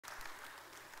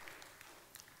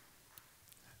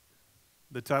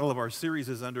The title of our series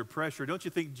is Under Pressure. Don't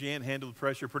you think Jan handled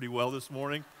pressure pretty well this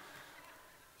morning?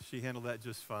 She handled that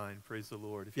just fine. Praise the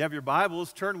Lord. If you have your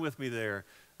Bibles, turn with me there.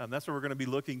 That's where we're going to be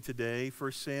looking today,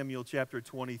 1 Samuel chapter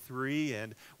 23.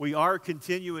 And we are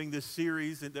continuing this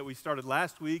series that we started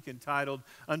last week entitled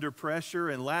Under Pressure.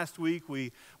 And last week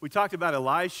we talked about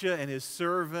Elisha and his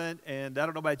servant. And I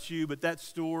don't know about you, but that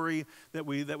story that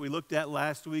we looked at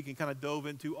last week and kind of dove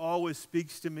into always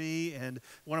speaks to me, and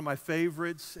one of my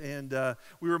favorites. And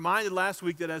we were reminded last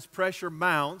week that as pressure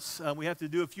mounts, we have to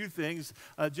do a few things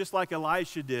just like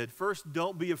Elisha did. First,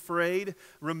 don't be afraid.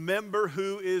 Remember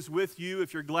who is with you.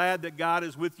 If you're glad that God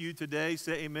is with you today,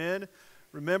 say amen.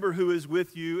 Remember who is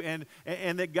with you, and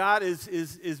that God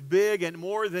is big and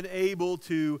more than able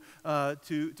to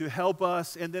help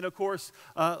us. And then, of course,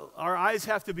 our eyes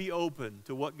have to be open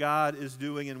to what God is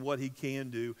doing and what He can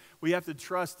do. We have to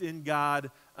trust in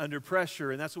God under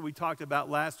pressure, and that's what we talked about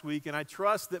last week. And I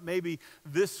trust that maybe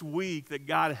this week that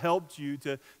God helped you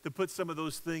to put some of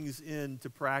those things into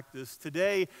practice.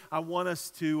 Today, I want us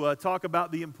to talk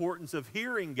about the importance of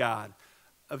hearing God.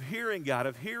 Of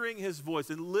hearing His voice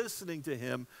and listening to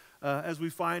Him as we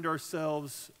find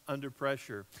ourselves under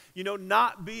pressure. You know,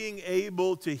 not being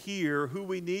able to hear who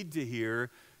we need to hear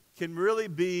can really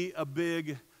be a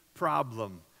big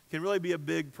problem.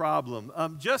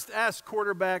 Just ask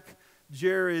quarterback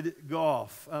Jared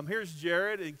Goff. Here's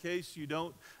Jared, in case you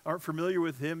aren't familiar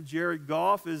with him. Jared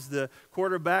Goff is the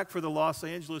quarterback for the Los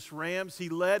Angeles Rams. He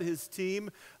led his team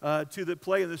to the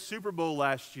play in the Super Bowl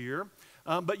last year.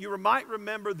 But you might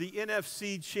remember the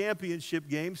NFC Championship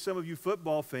game, some of you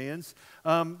football fans.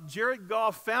 Jared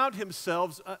Goff found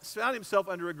himself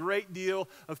under a great deal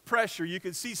of pressure. You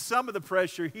can see some of the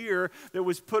pressure here that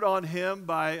was put on him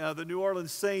by the New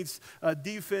Orleans Saints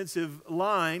defensive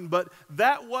line, but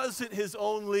that wasn't his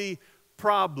only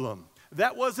problem.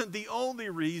 That wasn't the only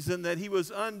reason that he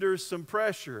was under some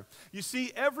pressure. You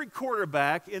see, every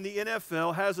quarterback in the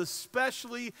NFL has a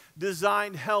specially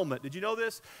designed helmet. Did you know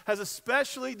this? Has a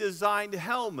specially designed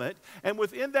helmet, and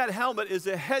within that helmet is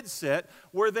a headset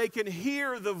where they can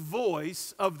hear the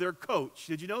voice of their coach.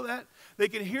 Did you know that? They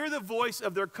can hear the voice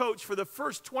of their coach for the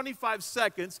first 25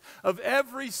 seconds of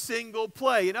every single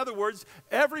play. In other words,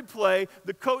 every play,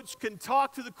 the coach can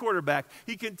talk to the quarterback.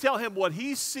 He can tell him what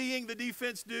he's seeing the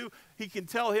defense do. He can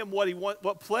tell him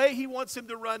what play he wants him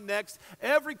to run next.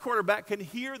 Every quarterback can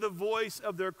hear the voice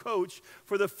of their coach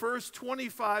for the first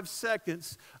 25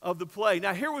 seconds of the play.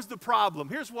 Now, here was the problem.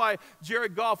 Here's why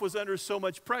Jared Goff was under so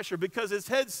much pressure, because his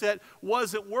headset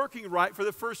wasn't working right for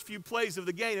the first few plays of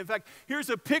the game. In fact, here's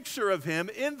a picture of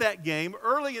him in that game,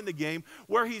 early in the game,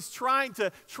 where he's trying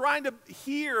to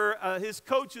hear his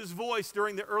coach's voice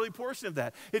during the early portion of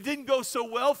that. It didn't go so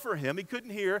well for him. He couldn't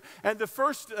hear. And the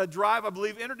first drive, I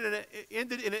believe, ended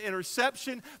in an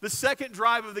interception. The second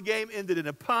drive of the game ended in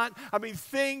a punt. I mean,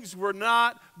 things were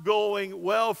not going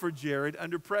well for Jared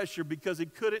under pressure because he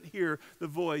couldn't hear the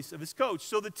voice of his coach.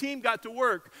 So the team got to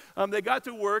work. They got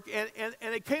to work, and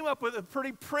they came up with a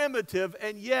pretty primitive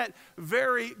and yet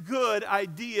very good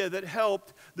idea that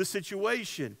helped the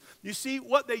situation. You see,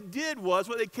 what they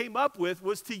came up with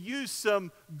was to use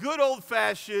some good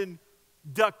old-fashioned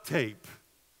duct tape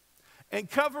and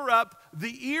cover up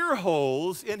the ear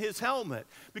holes in his helmet.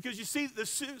 Because you see, the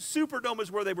Superdome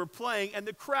is where they were playing, and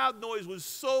the crowd noise was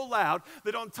so loud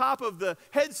that on top of the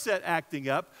headset acting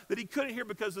up, that he couldn't hear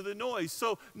because of the noise.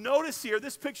 So notice here,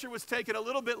 this picture was taken a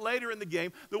little bit later in the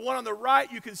game. The one on the right,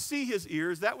 you can see his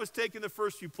ears. That was taken the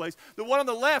first few plays. The one on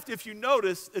the left, if you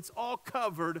notice, it's all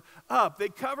covered up. They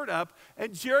covered up,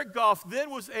 and Jared Goff then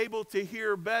was able to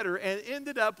hear better and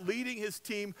ended up leading his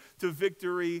team to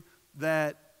victory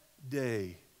that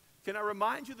day. Can I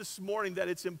remind you this morning that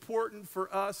it's important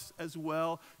for us as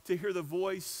well to hear the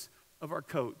voice of our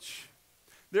coach.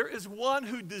 There is one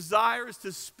who desires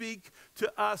to speak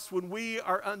to us when we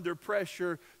are under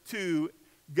pressure too.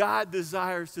 God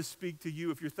desires to speak to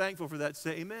you. If you're thankful for that,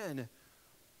 say amen.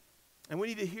 And we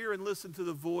need to hear and listen to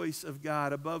the voice of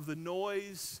God above the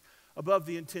noise, above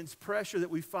the intense pressure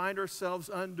that we find ourselves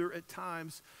under at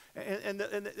times. And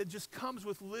it just comes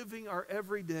with living our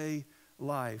everyday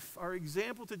life. Our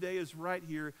example today is right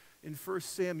here in 1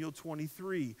 Samuel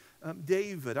 23.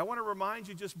 David. I want to remind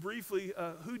you just briefly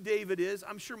who David is.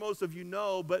 I'm sure most of you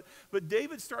know, but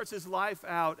David starts his life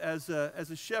out as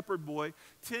a shepherd boy,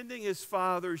 tending his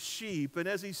father's sheep. And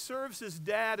as he serves his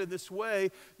dad in this way,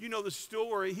 you know the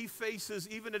story, he faces,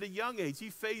 even at a young age,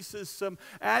 he faces some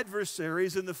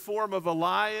adversaries in the form of a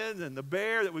lion and the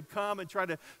bear that would come and try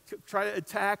to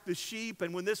attack the sheep.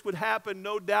 And when this would happen,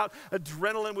 no doubt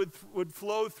adrenaline would would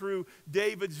flow through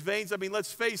David's veins. I mean,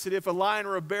 let's face it, if a lion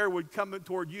or a bear would come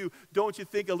toward you, don't you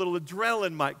think a little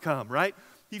adrenaline might come, right?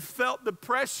 He felt the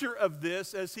pressure of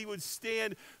this as he would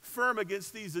stand firm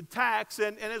against these attacks.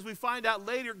 And as we find out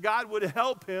later, God would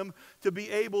help him to be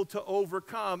able to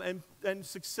overcome and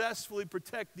successfully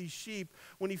protect these sheep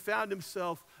when he found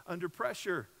himself under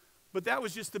pressure. But that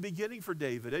was just the beginning for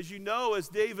David. As you know, as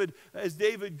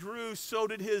David grew, so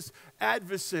did his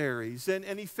adversaries.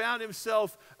 And he found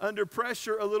himself under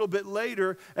pressure a little bit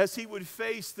later as he would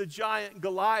face the giant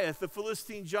Goliath, the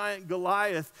Philistine giant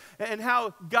Goliath, and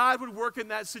how God would work in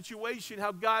that situation,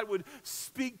 how God would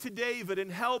speak to David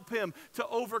and help him to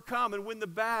overcome and win the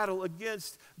battle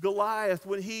against Goliath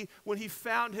when he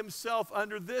found himself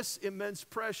under this immense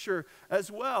pressure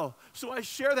as well. So I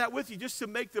share that with you just to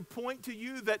make the point to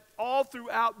you that all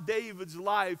throughout David's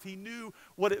life, he knew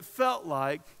what it felt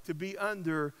like to be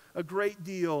under a great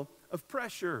deal of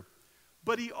pressure.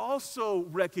 But he also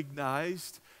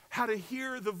recognized how to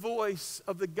hear the voice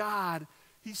of the God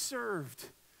he served.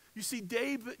 You see,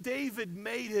 David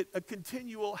made it a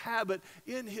continual habit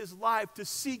in his life to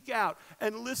seek out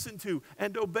and listen to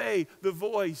and obey the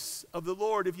voice of the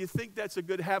Lord. If you think that's a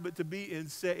good habit to be in,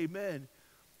 say amen.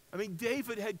 I mean,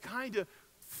 David had kind of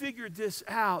figured this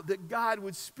out, that God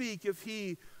would speak if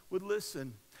he would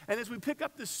listen. And as we pick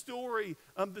up the story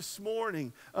this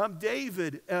morning,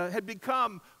 David had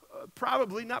become,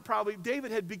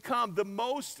 David had become the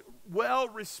most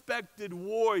well-respected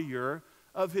warrior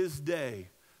of his day.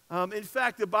 In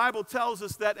fact, the Bible tells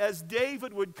us that as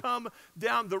David would come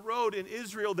down the road in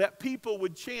Israel, that people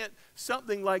would chant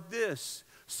something like this: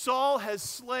 Saul has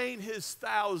slain his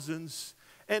thousands,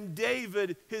 and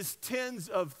David his tens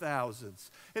of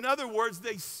thousands. In other words,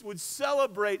 they would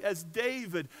celebrate as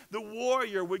David, the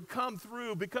warrior, would come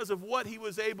through because of what he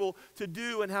was able to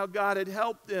do and how God had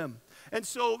helped him. And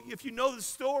so if you know the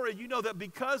story, you know that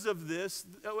because of this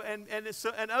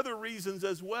and other reasons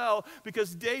as well,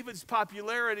 because David's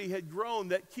popularity had grown,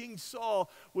 that King Saul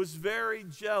was very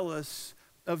jealous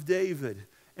of David.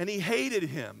 And he hated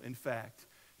him, in fact.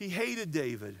 He hated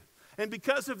David. And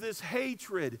because of this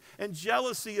hatred and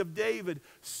jealousy of David,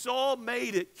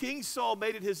 King Saul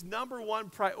made it his number one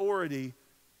priority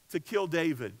to kill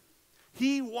David.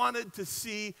 He wanted to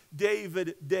see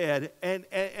David dead, and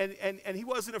he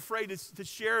wasn't afraid to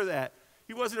share that.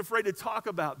 He wasn't afraid to talk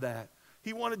about that.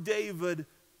 He wanted David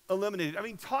eliminated. I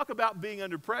mean, talk about being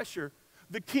under pressure.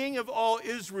 The king of all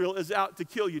Israel is out to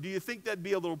kill you. Do you think that'd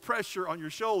be a little pressure on your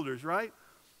shoulders, right?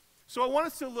 So I want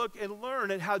us to look and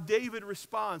learn at how David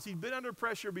responds. He'd been under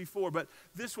pressure before, but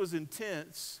this was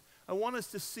intense. I want us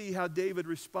to see how David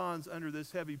responds under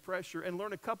this heavy pressure and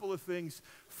learn a couple of things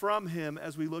from him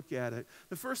as we look at it.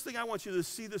 The first thing I want you to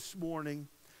see this morning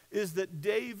is that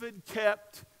David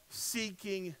kept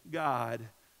seeking God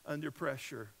under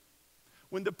pressure.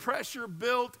 When the pressure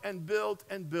built and built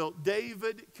and built,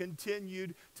 David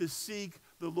continued to seek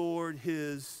the Lord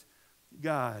his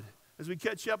God. As we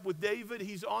catch up with David,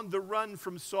 he's on the run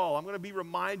from Saul. I'm going to be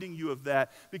reminding you of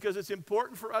that because it's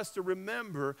important for us to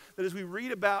remember that as we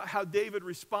read about how David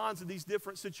responds in these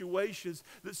different situations,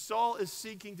 that Saul is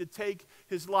seeking to take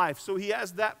his life. So he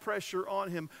has that pressure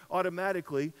on him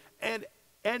automatically. And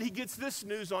he gets this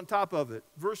news on top of it.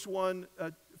 Verse 1,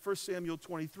 1 Samuel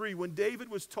 23, when David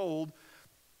was told,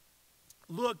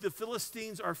 look, the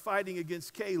Philistines are fighting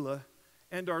against Keilah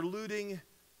and are looting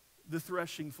the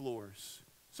threshing floors.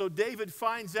 So David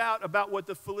finds out about what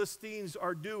the Philistines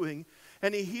are doing,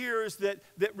 and he hears that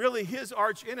really his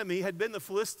arch enemy had been the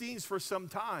Philistines for some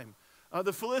time.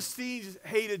 The Philistines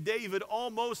hated David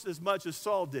almost as much as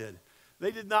Saul did.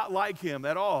 They did not like him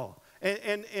at all.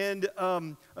 And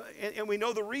we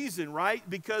know the reason, right?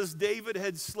 Because David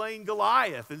had slain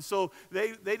Goliath. And so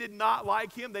they did not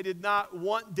like him. They did not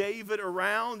want David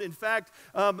around. In fact,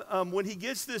 when he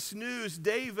gets this news,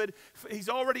 he's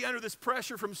already under this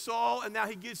pressure from Saul, and now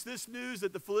he gets this news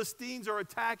that the Philistines are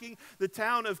attacking the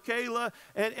town of Keilah,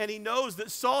 and he knows that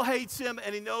Saul hates him,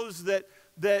 and he knows that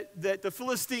the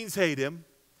Philistines hate him.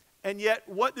 And yet,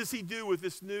 what does he do with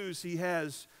this news he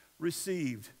has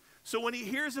received? So when he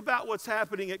hears about what's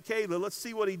happening at Keilah, let's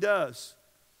see what he does.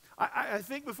 I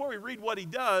think before we read what he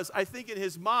does, I think in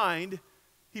his mind,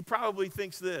 he probably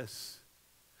thinks this: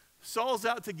 Saul's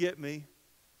out to get me.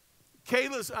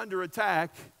 Keilah's under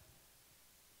attack.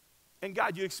 And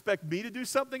God, you expect me to do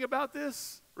something about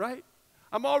this, right?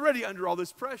 I'm already under all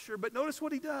this pressure, but notice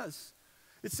what he does.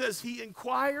 It says he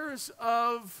inquires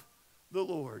of the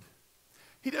Lord.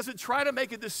 He doesn't try to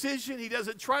make a decision. He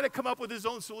doesn't try to come up with his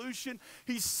own solution.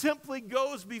 He simply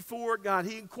goes before God.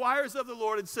 He inquires of the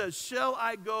Lord and says, shall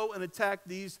I go and attack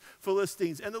these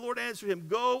Philistines? And the Lord answered him,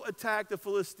 go attack the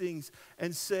Philistines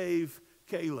and save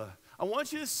Keilah. I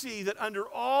want you to see that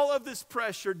under all of this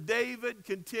pressure, David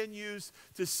continues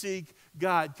to seek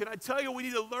God. Can I tell you, we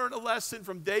need to learn a lesson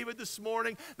from David this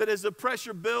morning, that as the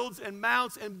pressure builds and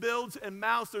mounts and builds and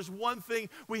mounts, there's one thing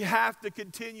we have to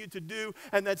continue to do,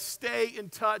 and that's stay in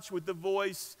touch with the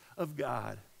voice of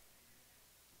God.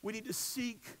 We need to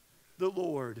seek the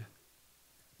Lord.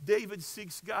 David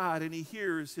seeks God, and he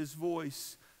hears his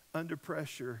voice under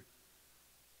pressure.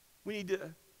 We need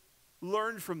to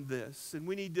learn from this, and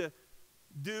we need to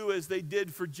do as they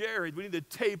did for Jared. We need to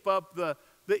tape up the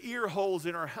ear holes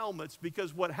in our helmets,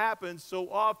 because what happens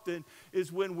so often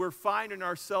is when we're finding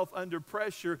ourselves under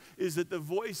pressure is that the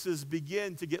voices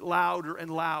begin to get louder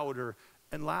and louder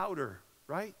and louder,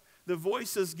 right? The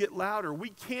voices get louder. We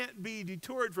can't be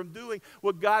deterred from doing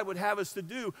what God would have us to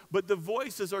do, but the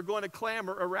voices are going to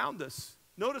clamor around us.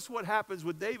 Notice what happens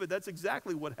with David. That's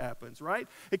exactly what happens, right?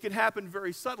 It can happen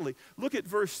very subtly. Look at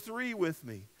verse 3 with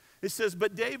me. It says,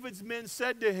 but David's men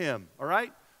said to him, all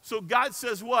right? So God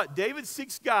says what? David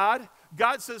seeks God.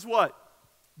 God says what?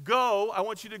 Go. I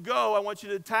want you to go. I want you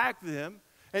to attack them.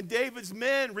 And David's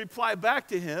men reply back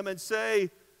to him and say,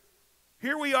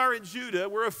 here we are in Judah.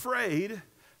 We're afraid.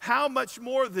 How much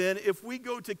more then if we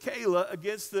go to Keilah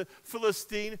against the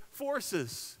Philistine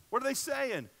forces? What are they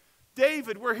saying?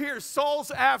 David, we're here.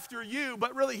 Saul's after you,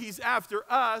 but really he's after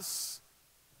us.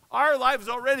 Our lives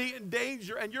already in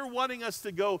danger, and you're wanting us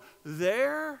to go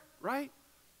there, right?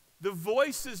 The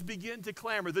voices begin to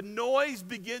clamor. The noise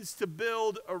begins to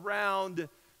build around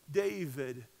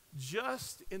David,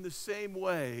 just in the same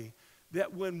way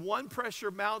that when one pressure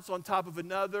mounts on top of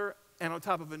another and on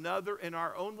top of another in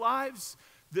our own lives,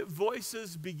 that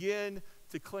voices begin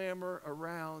to clamor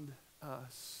around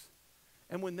us.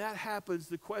 And when that happens,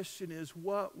 the question is,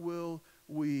 what will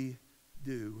we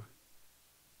do?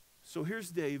 So here's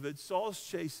David. Saul's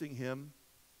chasing him.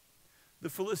 The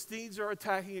Philistines are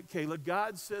attacking at Keilah.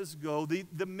 God says go.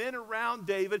 The men around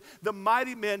David, the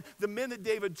mighty men, the men that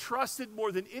David trusted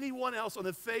more than anyone else on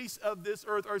the face of this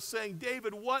earth, are saying,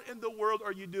 David, what in the world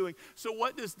are you doing? So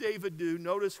what does David do?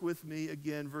 Notice with me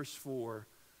again verse 4.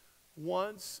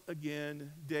 Once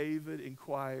again, David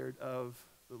inquired of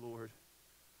the Lord.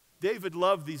 David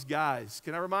loved these guys.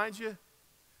 Can I remind you?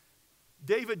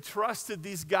 David trusted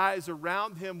these guys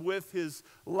around him with his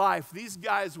life. These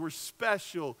guys were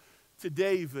special to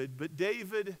David, but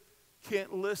David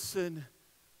can't listen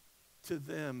to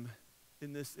them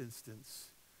in this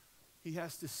instance. He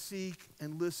has to seek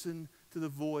and listen to the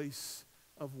voice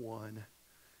of one.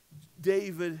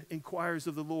 David inquires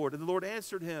of the Lord, and the Lord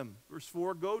answered him. Verse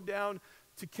 4, go down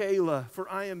to Keilah, for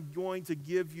I am going to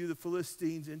give you the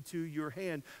Philistines into your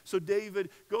hand. So David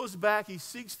goes back, he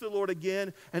seeks the Lord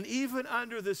again, and even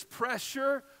under this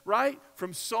pressure, right,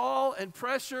 from Saul and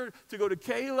pressure to go to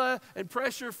Keilah and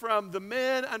pressure from the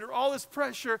men, under all this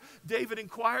pressure, David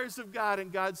inquires of God,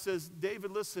 and God says,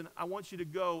 David, listen, I want you to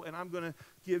go, and I'm going to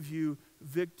give you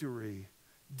victory.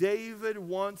 David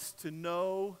wants to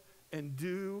know and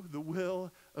do the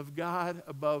will of God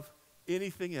above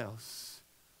anything else.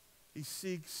 He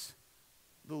seeks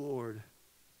the Lord.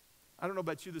 I don't know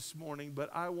about you this morning, but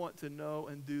I want to know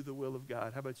and do the will of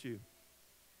God. How about you?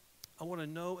 I want to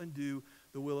know and do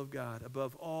the will of God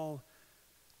above all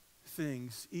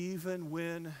things, even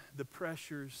when the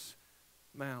pressures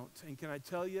mount. And can I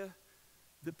tell you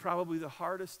that probably the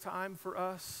hardest time for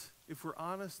us, if we're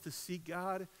honest, to seek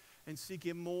God and seek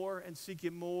Him more and seek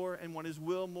Him more and want His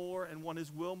will more and want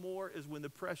His will more, is when the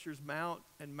pressures mount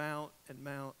and mount and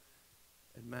mount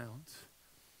and mount.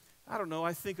 I don't know,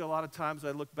 I think a lot of times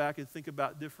I look back and think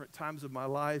about different times of my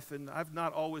life, and I've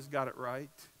not always got it right.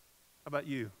 How about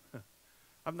you?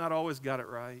 I've not always got it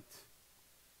right.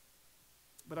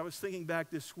 But I was thinking back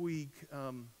this week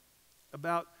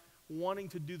about wanting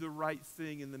to do the right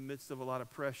thing in the midst of a lot of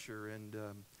pressure, and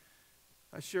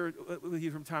I share it with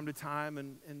you from time to time,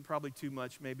 and probably too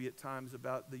much maybe at times,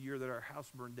 about the year that our house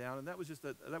burned down, and that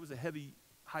was a heavy,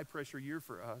 high-pressure year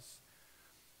for us.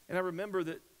 And I remember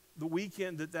that the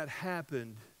weekend that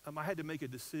happened, I had to make a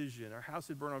decision. Our house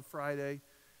had burned on Friday.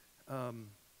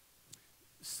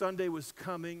 Sunday was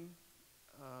coming.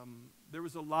 There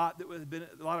was a lot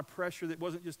of pressure. That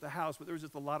wasn't just the house, but there was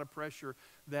just a lot of pressure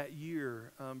that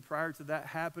year. Prior to that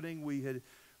happening, we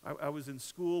I was in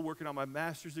school working on my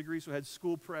master's degree, so I had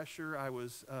school pressure.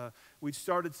 We'd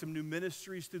started some new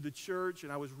ministries through the church,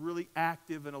 and I was really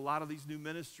active in a lot of these new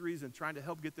ministries and trying to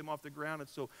help get them off the ground. And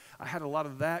so I had a lot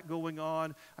of that going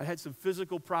on. I had some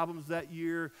physical problems that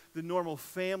year, the normal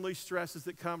family stresses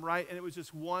that come, right? And it was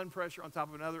just one pressure on top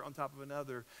of another on top of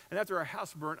another. And after our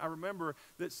house burnt, I remember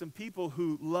that some people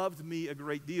who loved me a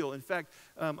great deal. In fact,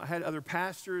 I had other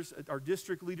pastors, our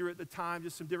district leader at the time,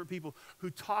 just some different people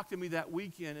who talked to me that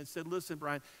weekend and said, listen,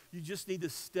 Brian, you just need to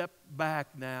step back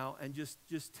now and just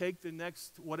take the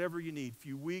next whatever you need,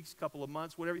 few weeks, couple of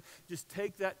months, whatever. Just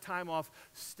take that time off,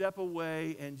 step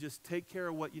away, and just take care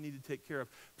of what you need to take care of.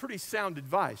 Pretty sound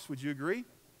advice, would you agree?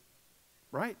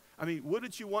 Right? I mean,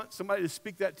 wouldn't you want somebody to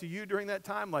speak that to you during that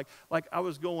time? Like I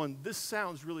was going, this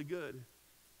sounds really good.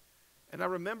 And I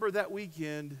remember that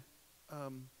weekend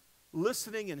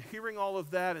listening and hearing all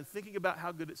of that and thinking about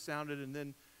how good it sounded, and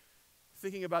then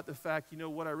thinking about the fact,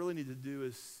 what I really need to do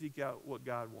is seek out what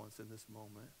God wants in this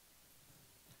moment.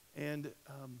 And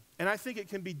I think it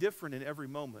can be different in every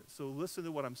moment. So listen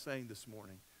to what I'm saying this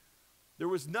morning. There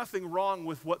was nothing wrong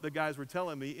with what the guys were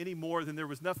telling me any more than there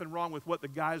was nothing wrong with what the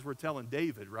guys were telling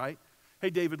David, right? Hey,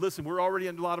 David, listen, we're already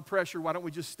under a lot of pressure. Why don't we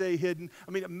just stay hidden?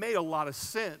 I mean, it made a lot of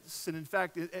sense. And in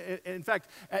fact,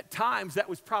 at times, that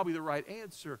was probably the right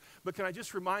answer. But can I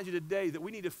just remind you today that we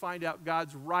need to find out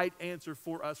God's right answer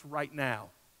for us right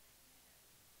now?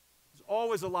 There's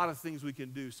always a lot of things we can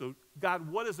do. So,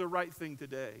 God, what is the right thing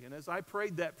today? And as I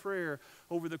prayed that prayer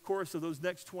over the course of those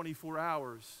next 24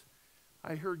 hours,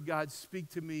 I heard God speak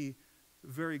to me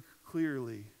very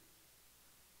clearly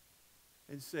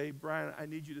and say, Brian, I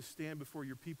need you to stand before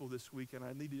your people this week, and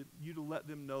I need you to let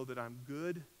them know that I'm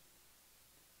good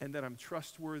and that I'm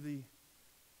trustworthy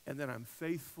and that I'm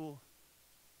faithful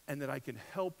and that I can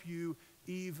help you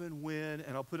even when,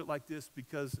 and I'll put it like this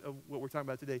because of what we're talking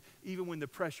about today, even when the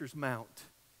pressures mount,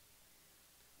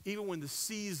 even when the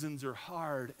seasons are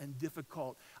hard and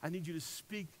difficult. I need you to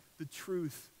speak the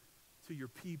truth to your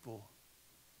people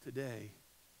today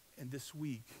and this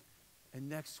week and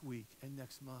next month.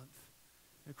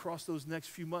 And across those next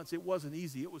few months, it wasn't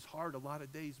easy. It was hard a lot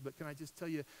of days. But can I just tell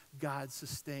you, God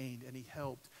sustained and he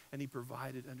helped and he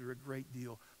provided under a great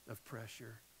deal of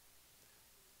pressure.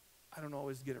 I don't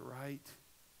always get it right,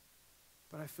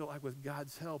 but I feel like with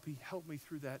God's help, he helped me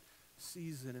through that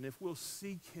season. And if we'll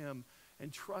seek him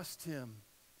and trust him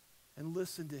and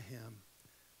listen to him,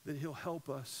 then he'll help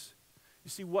us. You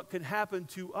see, what can happen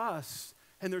to us,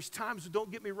 and there's times, don't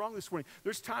get me wrong this morning,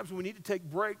 there's times when we need to take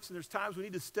breaks and there's times we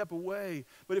need to step away.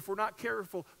 But if we're not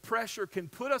careful, pressure can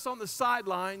put us on the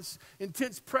sidelines.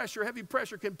 Intense pressure, heavy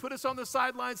pressure can put us on the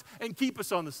sidelines and keep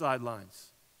us on the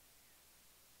sidelines.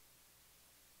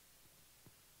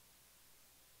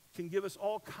 Can give us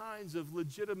all kinds of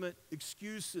legitimate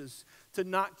excuses to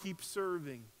not keep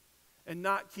serving and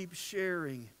not keep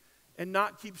sharing and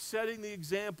not keep setting the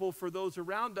example for those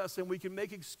around us. And we can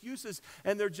make excuses,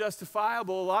 and they're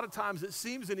justifiable. A lot of times, it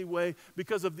seems anyway,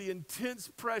 because of the intense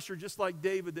pressure, just like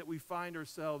David, that we find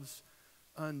ourselves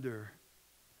under.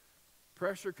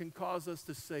 Pressure can cause us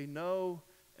to say no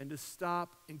and to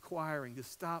stop inquiring, to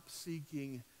stop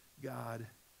seeking God.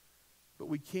 But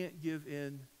we can't give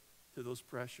in to those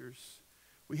pressures.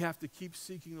 We have to keep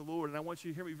seeking the Lord. And I want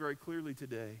you to hear me very clearly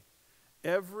today.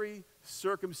 Every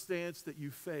circumstance that you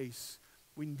face,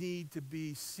 we need to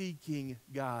be seeking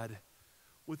God.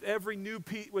 With every new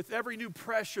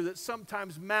pressure that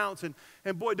sometimes mounts,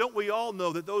 and boy, don't we all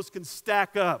know that those can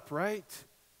stack up, right?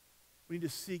 We need to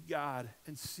seek God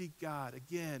and seek God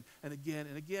again and again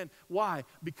and again. Why?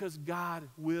 Because God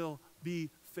will be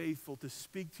faithful to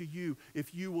speak to you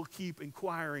if you will keep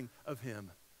inquiring of him.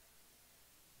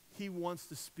 He wants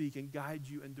to speak and guide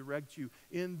you and direct you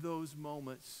in those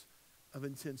moments of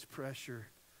intense pressure.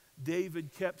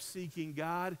 David kept seeking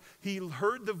God. He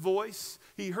heard the voice.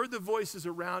 He heard the voices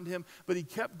around him, but he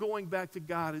kept going back to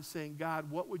God and saying,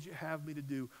 God, what would you have me to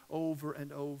do over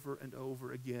and over and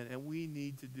over again? And we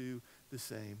need to do the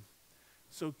same.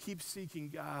 So keep seeking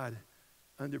God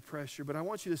under pressure. But I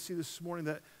want you to see this morning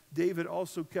that David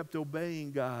also kept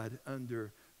obeying God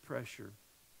under pressure.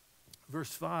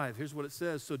 Verse 5, here's what it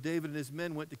says. So David and his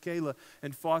men went to Keilah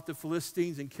and fought the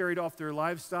Philistines and carried off their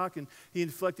livestock, and he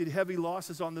inflicted heavy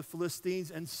losses on the Philistines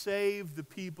and saved the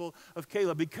people of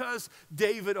Keilah. Because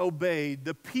David obeyed,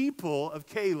 the people of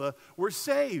Keilah were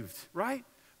saved, right?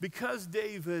 Because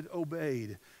David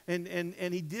obeyed. And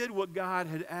he did what God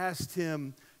had asked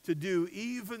him to do.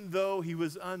 Even though he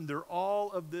was under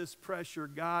all of this pressure,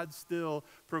 God still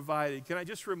provided. Can I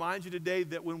just remind you today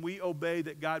that when we obey,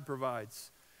 that God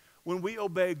provides? When we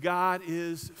obey, God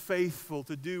is faithful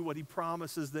to do what he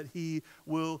promises that he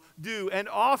will do. And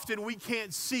often we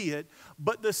can't see it,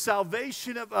 but the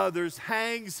salvation of others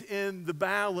hangs in the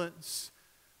balance,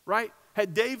 right?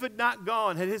 Had David not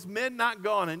gone, had his men not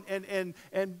gone and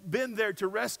been there to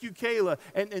rescue Keilah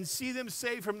and see them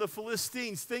saved from the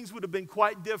Philistines, things would have been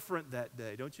quite different that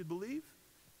day. Don't you believe?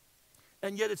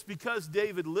 And yet it's because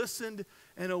David listened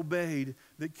and obeyed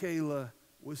that Keilah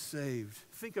was saved.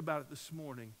 Think about it this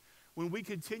morning. When we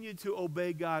continue to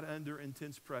obey God under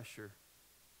intense pressure,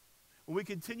 when we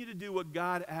continue to do what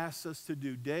God asks us to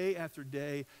do day after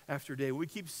day after day, when we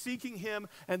keep seeking him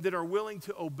and then are willing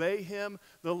to obey him,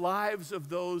 the lives of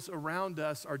those around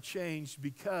us are changed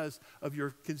because of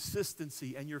your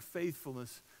consistency and your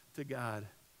faithfulness to God.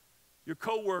 Your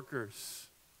coworkers,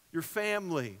 your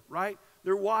family, right?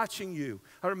 They're watching you.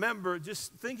 I remember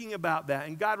just thinking about that,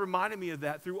 and God reminded me of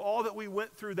that through all that we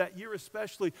went through that year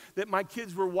especially, that my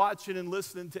kids were watching and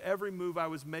listening to every move I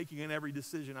was making and every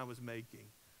decision I was making,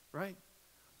 right?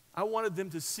 I wanted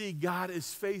them to see God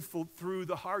is faithful through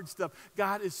the hard stuff.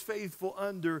 God is faithful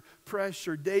under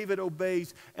pressure. David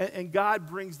obeys, and God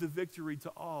brings the victory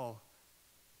to all.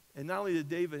 And not only did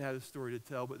David have a story to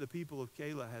tell, but the people of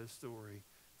Keilah had a story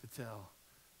to tell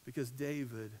because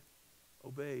David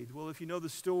obeyed. Well, if you know the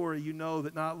story, you know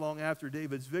that not long after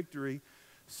David's victory,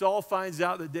 Saul finds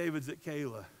out that David's at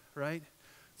Keilah, right?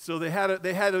 So they had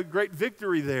a great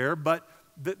victory there, but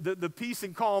the peace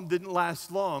and calm didn't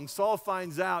last long. Saul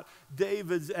finds out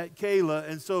David's at Keilah,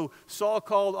 and so Saul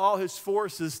called all his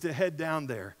forces to head down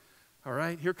there. All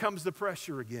right, here comes the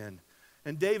pressure again.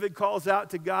 And David calls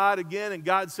out to God again, and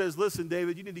God says, listen,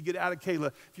 David, you need to get out of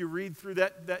Keilah. If you read through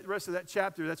that rest of that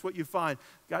chapter, that's what you find.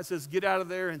 God says, get out of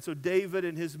there. And so David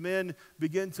and his men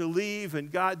begin to leave,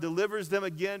 and God delivers them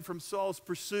again from Saul's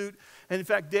pursuit. And in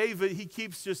fact, David, he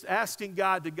keeps just asking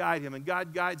God to guide him, and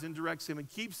God guides and directs him and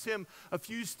keeps him a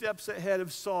few steps ahead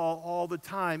of Saul all the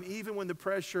time. Even when the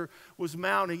pressure was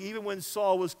mounting, even when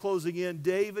Saul was closing in,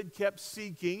 David kept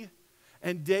seeking,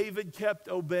 and David kept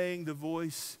obeying the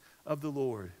voice of the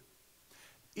Lord.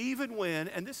 Even when,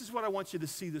 and this is what I want you to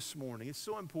see this morning, it's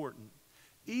so important,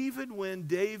 even when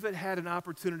David had an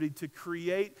opportunity to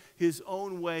create his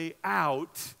own way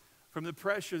out from the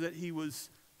pressure that he was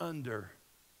under.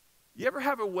 You ever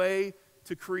have a way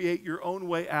to create your own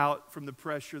way out from the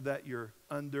pressure that you're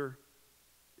under?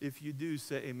 If you do,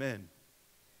 say amen.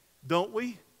 Don't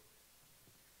we?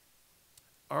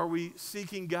 Are we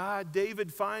seeking God?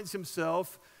 David finds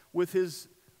himself with his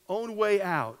own way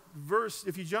out.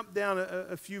 If you jump down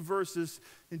a few verses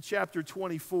in chapter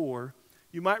 24,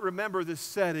 you might remember this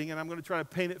setting, and I'm going to try to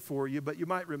paint it for you, but you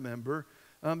might remember.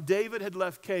 David had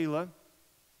left Keilah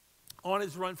on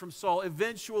his run from Saul.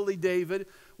 Eventually, David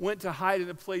went to hide in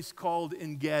a place called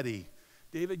En-Gedi.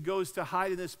 David goes to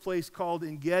hide in this place called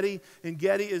En-Gedi.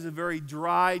 En-Gedi is a very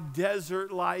dry,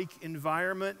 desert-like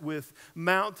environment with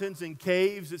mountains and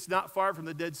caves. It's not far from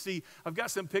the Dead Sea. I've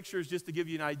got some pictures just to give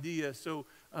you an idea. So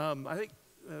I think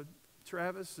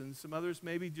Travis and some others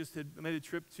maybe just had made a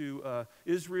trip to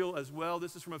Israel as well.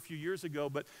 This is from a few years ago,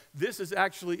 but this is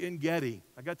actually En-Gedi.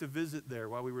 I got to visit there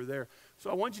while we were there. So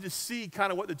I want you to see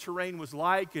kind of what the terrain was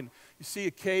like, and you see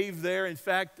a cave there. In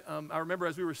fact, I remember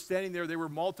as we were standing there were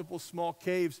multiple small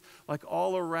caves like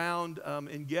all around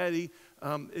En-Gedi.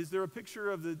 Is there a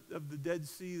picture of the Dead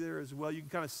Sea there as well? You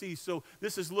can kind of see. So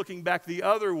this is looking back the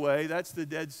other way. That's the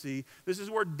Dead Sea. This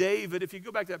is where David, if you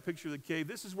go back to that picture of the cave,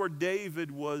 this is where David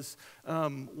was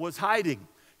hiding.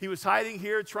 He was hiding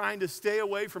here trying to stay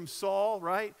away from Saul,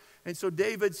 right? And so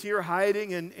David's here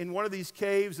hiding in one of these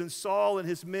caves, and Saul and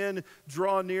his men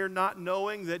draw near, not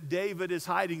knowing that David is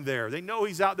hiding there. They know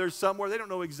he's out there somewhere. They don't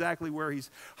know exactly where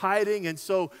he's hiding. And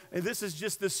this is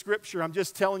just the scripture. I'm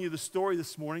just telling you the story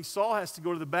this morning. Saul has to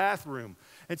go to the bathroom.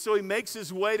 And so he makes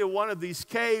his way to one of these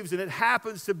caves, and it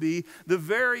happens to be the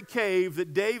very cave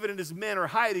that David and his men are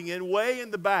hiding in, way in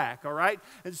the back, all right?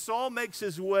 And Saul makes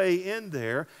his way in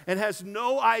there and has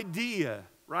no idea,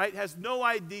 right? Has no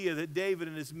idea that David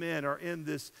and his men are in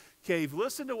this cave.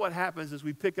 Listen to what happens as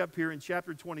we pick up here in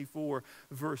chapter 24,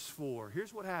 verse 4.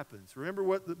 Here's what happens.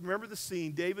 Remember the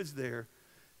scene. David's there,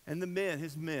 and the men,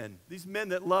 his men, these men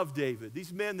that love David,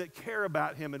 these men that care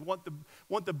about him and want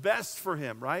the best for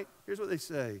him, right? Here's what they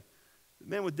say. The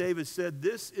men with David said,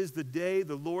 "This is the day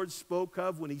the Lord spoke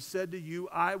of when he said to you,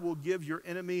 I will give your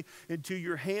enemy into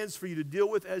your hands for you to deal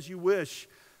with as you wish."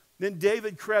 Then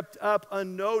David crept up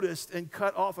unnoticed and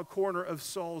cut off a corner of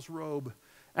Saul's robe.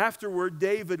 Afterward,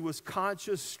 David was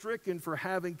conscience-stricken for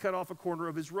having cut off a corner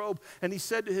of his robe. And he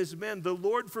said to his men, "The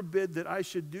Lord forbid that I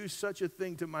should do such a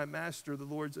thing to my master, the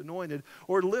Lord's anointed,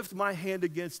 or lift my hand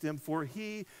against him, for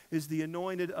he is the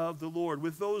anointed of the Lord."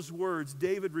 With those words,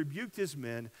 David rebuked his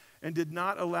men and did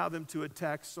not allow them to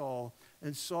attack Saul.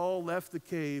 And Saul left the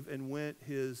cave and went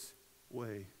his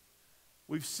way.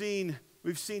 We've seen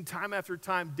time after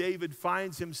time David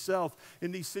finds himself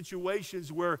in these situations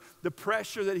where the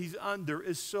pressure that he's under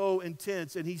is so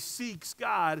intense, and he seeks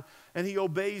God and he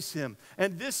obeys him.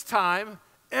 And this time,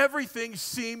 everything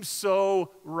seems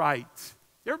so right.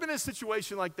 You ever been in a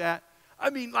situation like that? I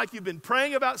mean, like you've been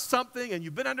praying about something and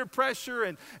you've been under pressure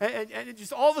and it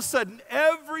just all of a sudden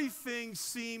everything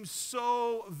seems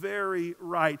so very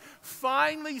right.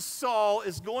 Finally, Saul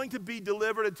is going to be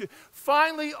delivered.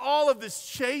 Finally, all of this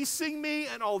chasing me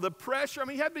and all the pressure. I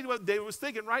mean, he had to be what David was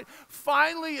thinking, right?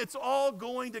 Finally, it's all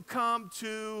going to come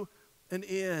to an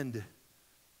end.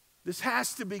 This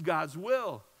has to be God's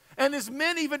will. And his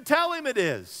men even tell him it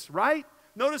is, right?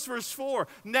 Notice verse 4.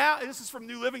 Now, this is from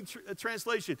New Living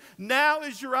Translation. "Now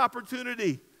is your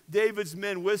opportunity," David's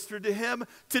men whispered to him.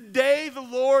 "Today the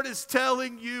Lord is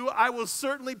telling you, I will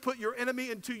certainly put your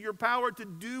enemy into your power to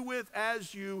do with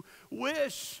as you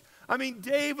wish." I mean,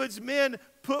 David's men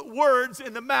put words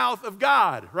in the mouth of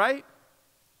God, right?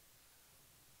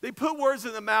 They put words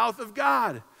in the mouth of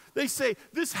God. They say,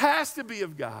 this has to be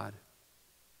of God.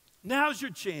 Now's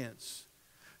your chance.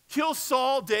 Kill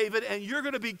Saul, David, and you're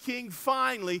going to be king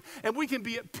finally, and we can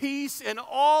be at peace, and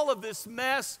all of this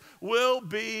mess will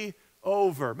be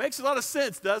over. Makes a lot of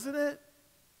sense, doesn't it?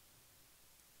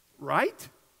 Right?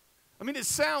 I mean, it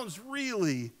sounds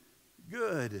really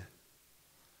good.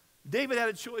 David had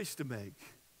a choice to make.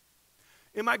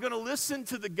 Am I going to listen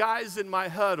to the guys in my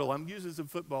huddle? I'm using some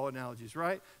football analogies,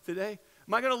 right, today?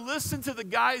 Am I going to listen to the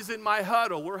guys in my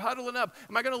huddle? We're huddling up.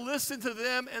 Am I going to listen to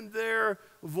them and their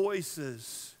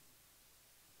voices?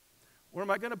 Or am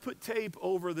I going to put tape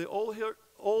over the old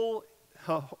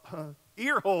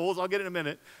ear holes? I'll get it in a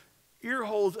minute. Ear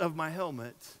holes of my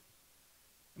helmet.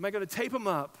 Am I going to tape them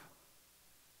up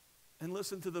and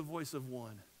listen to the voice of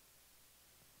one?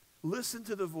 Listen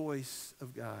to the voice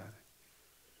of God.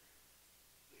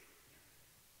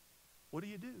 What do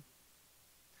you do?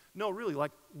 No, really,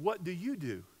 like, what do you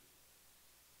do?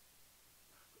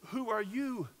 Who are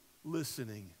you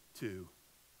listening to?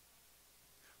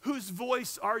 Whose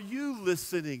voice are you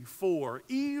listening for?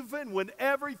 Even when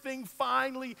everything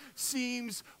finally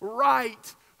seems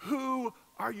right, who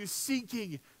are you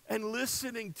seeking and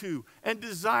listening to and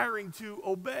desiring to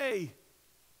obey?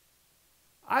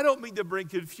 I don't mean to bring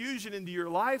confusion into your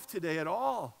life today at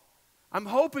all. I'm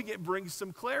hoping it brings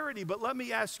some clarity, but let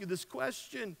me ask you this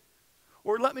question,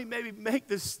 or let me maybe make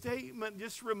this statement,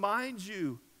 just remind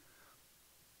you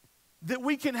that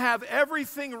we can have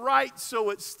everything right,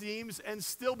 so it seems, and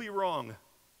still be wrong.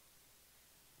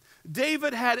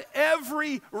 David had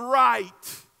every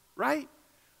right?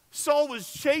 Saul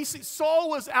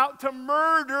was out to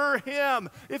murder him.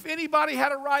 If anybody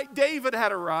had a right, David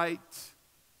had a right.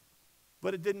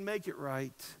 But it didn't make it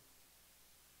right.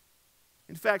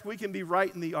 In fact, we can be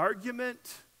right in the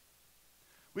argument.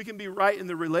 We can be right in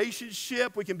the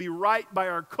relationship. We can be right by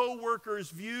our coworkers'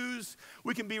 views.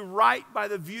 We can be right by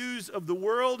the views of the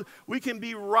world. We can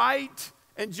be right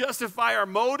and justify our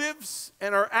motives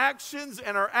and our actions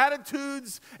and our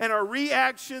attitudes and our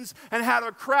reactions and have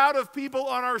a crowd of people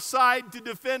on our side to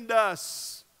defend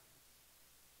us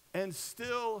and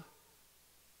still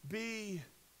be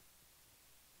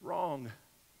wrong.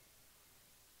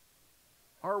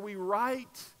 Are we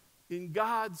right in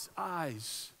God's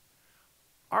eyes?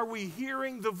 Are we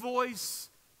hearing the voice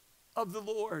of the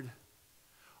Lord?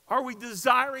 Are we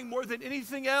desiring more than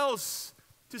anything else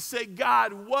to say,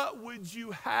 God, what would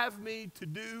you have me to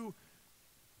do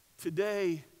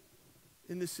today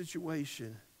in this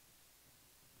situation?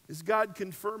 Is God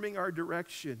confirming our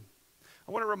direction?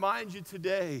 I want to remind you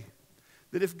today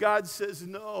that if God says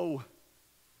no,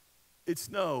 it's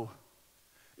no.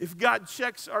 If God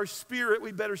checks our spirit,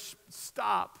 we better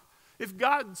stop. If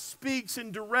God speaks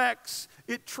and directs,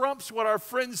 it trumps what our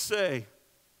friends say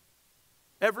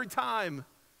every time.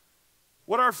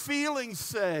 What our feelings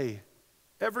say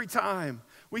every time.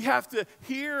 We have to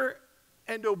hear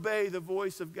and obey the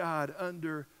voice of God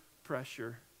under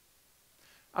pressure.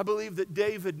 I believe that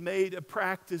David made a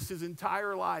practice his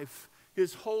entire life,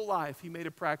 his whole life, he made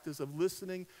a practice of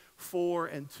listening for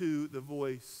and to the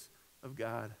voice of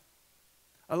God.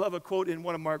 I love a quote in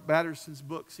one of Mark Batterson's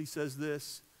books. He says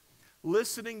this: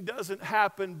 listening doesn't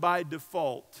happen by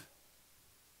default.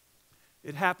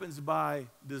 It happens by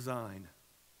design.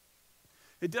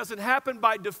 It doesn't happen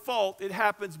by default, it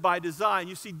happens by design.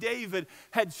 You see, David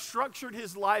had structured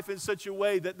his life in such a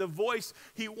way that the voice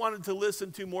he wanted to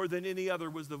listen to more than any other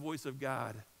was the voice of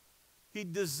God. He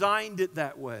designed it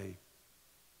that way.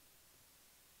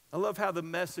 I love how the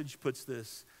Message puts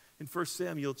this in 1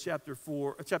 Samuel chapter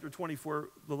 24,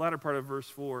 the latter part of verse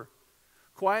 4.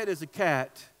 Quiet as a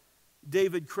cat,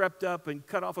 David crept up and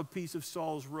cut off a piece of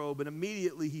Saul's robe, and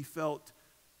immediately he felt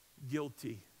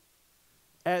guilty.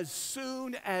 As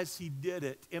soon as he did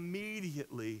it,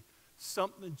 immediately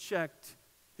something checked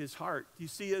his heart. You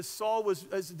see,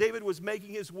 as David was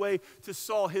making his way to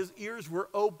Saul, his ears were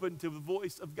open to the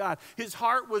voice of God. His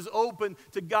heart was open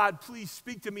to God. Please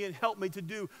speak to me and help me to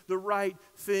do the right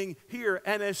thing here.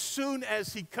 And as soon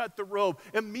as he cut the robe,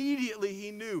 immediately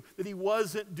he knew that he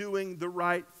wasn't doing the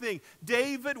right thing.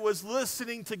 David was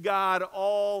listening to God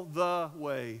all the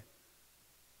way.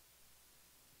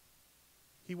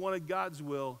 He wanted God's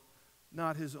will,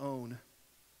 not his own.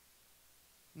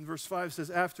 And verse 5 says,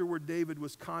 afterward David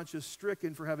was conscience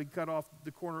stricken for having cut off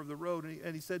the corner of the road.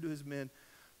 And he said to his men,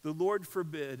 the Lord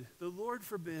forbid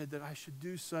that I should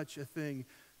do such a thing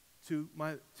to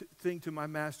my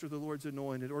master, the Lord's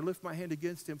anointed, or lift my hand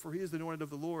against him, for he is the anointed of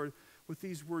the Lord. With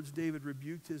these words, David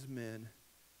rebuked his men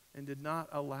and did not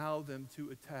allow them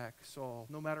to attack Saul.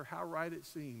 No matter how right it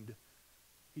seemed,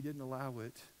 he didn't allow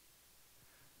it.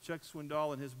 Chuck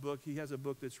Swindoll, in his book, he has a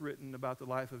book that's written about the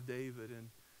life of David, and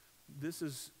this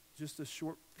is just a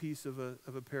short piece of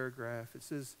a paragraph. It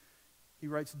says, he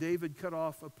writes, David cut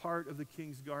off a part of the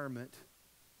king's garment,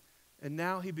 and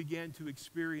now he began to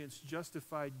experience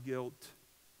justified guilt.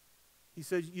 He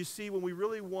says, you see, when we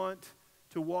really want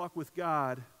to walk with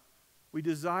God, we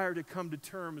desire to come to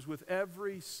terms with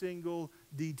every single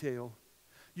detail.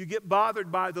 You get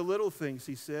bothered by the little things,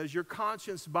 he says. Your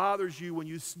conscience bothers you when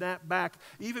you snap back,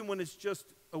 even when it's just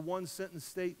a one-sentence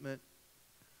statement.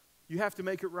 You have to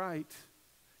make it right.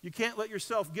 You can't let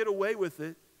yourself get away with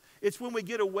it. It's when we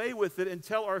get away with it and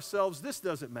tell ourselves this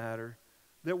doesn't matter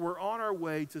that we're on our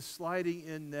way to sliding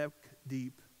in neck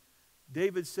deep.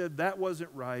 David said that wasn't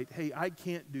right. Hey, I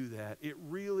can't do that. It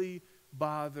really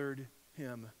bothered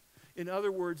him. In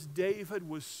other words, David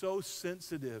was so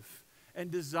sensitive and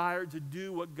desired to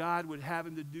do what God would have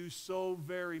him to do so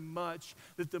very much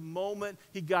that the moment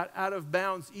he got out of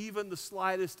bounds, even the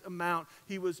slightest amount,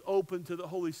 he was open to the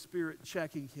Holy Spirit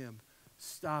checking him,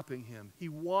 stopping him. He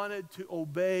wanted to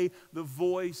obey the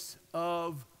voice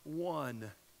of one,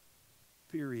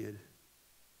 period.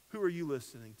 Who are you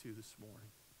listening to this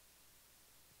morning?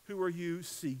 Who are you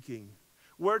seeking?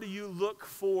 Where do you look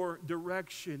for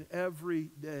direction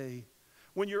every day?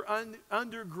 When you're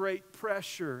under great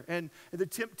pressure and the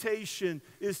temptation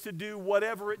is to do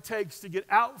whatever it takes to get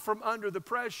out from under the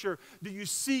pressure, do you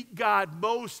seek God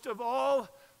most of all,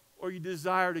 or you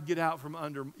desire to get out from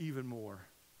under even more?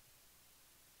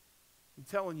 I'm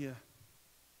telling you,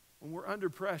 when we're under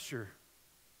pressure,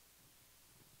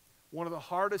 one of the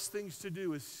hardest things to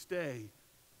do is stay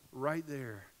right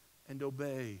there and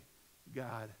obey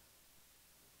God.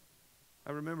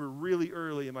 I remember really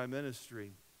early in my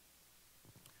ministry,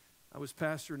 I was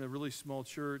pastor in a really small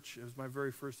church. It was my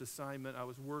very first assignment. I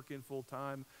was working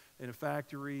full-time in a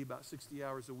factory, about 60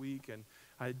 hours a week, and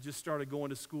I had just started going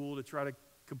to school to try to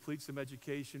complete some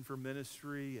education for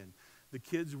ministry, and the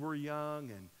kids were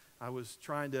young, and I was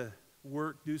trying to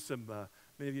do some,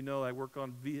 many of you know I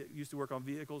used to work on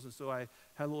vehicles, and so I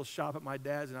had a little shop at my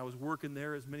dad's, and I was working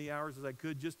there as many hours as I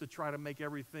could just to try to make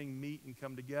everything meet and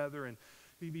come together. And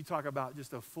you talk about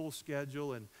just a full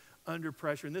schedule and under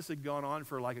pressure, and this had gone on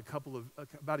for like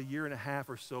about a year and a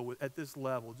half or so at this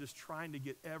level, just trying to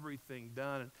get everything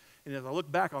done. And as I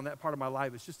look back on that part of my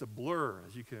life, it's just a blur,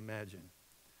 as you can imagine.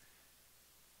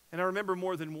 And I remember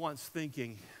more than once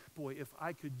thinking, boy, if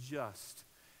I could just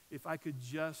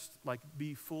like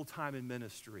be full-time in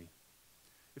ministry.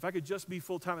 If I could just be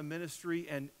full-time in ministry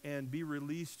and be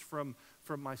released from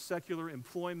my secular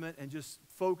employment and just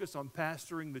focus on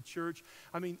pastoring the church,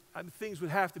 things would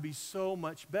have to be so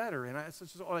much better. And that's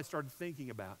just all I started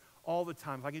thinking about all the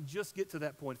time. If I could just get to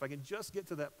that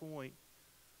point.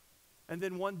 And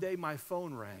then one day my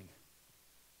phone rang.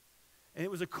 And it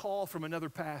was a call from another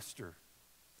pastor.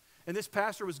 And this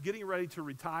pastor was getting ready to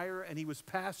retire, and he was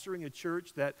pastoring a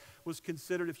church that was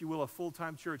considered, if you will, a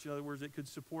full-time church. In other words, it could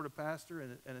support a pastor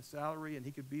and a salary, and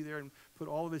he could be there and put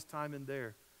all of his time in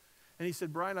there. And he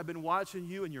said, Brian, I've been watching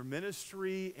you and your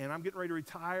ministry, and I'm getting ready to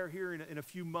retire here in a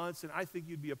few months, and I think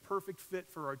you'd be a perfect fit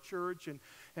for our church, and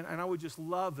I would just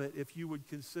love it if you would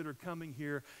consider coming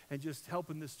here and just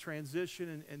helping this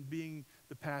transition and being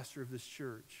the pastor of this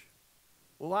church.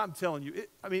 Well, I'm telling you,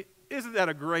 isn't that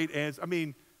a great answer?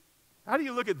 How do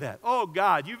you look at that? Oh,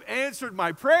 God, you've answered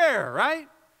my prayer, right?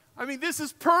 I mean, this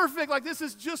is perfect. Like, this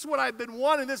is just what I've been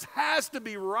wanting. This has to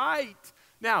be right.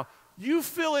 Now, you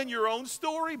fill in your own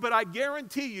story, but I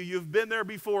guarantee you've been there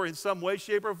before in some way,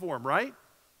 shape, or form, right?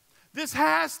 This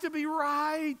has to be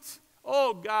right.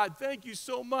 Oh, God, thank you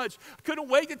so much. I couldn't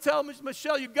wait to tell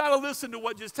Michelle, you've got to listen to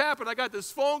what just happened. I got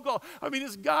this phone call. I mean,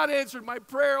 has God answered my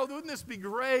prayer? Oh, wouldn't this be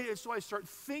great? And so I start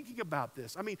thinking about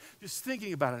this. I mean, just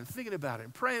thinking about it and thinking about it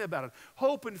and praying about it,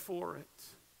 hoping for it.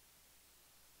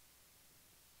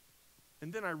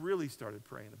 And then I really started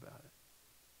praying about it.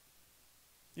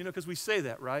 You know, because we say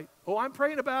that, right? Oh, I'm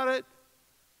praying about it.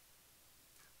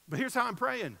 But here's how I'm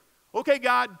praying. Okay,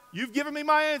 God, you've given me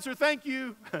my answer. Thank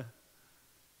you.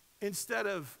 Instead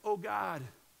of, oh, God,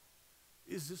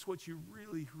 is this what you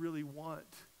really, really want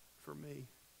for me?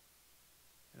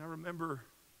 And I remember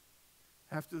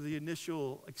after the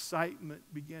initial excitement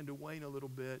began to wane a little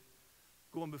bit,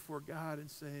 going before God and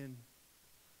saying,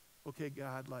 okay,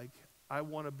 God, like, I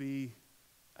want to be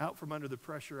out from under the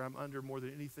pressure I'm under more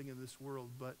than anything in this world,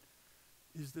 but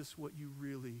is this what you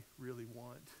really, really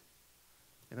want?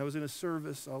 And I was in a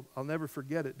service, I'll never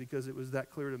forget it because it was that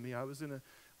clear to me.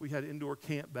 We had indoor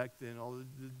camp back then. All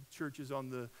the churches on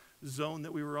the zone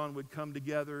that we were on would come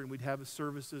together and we'd have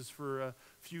services for a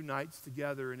few nights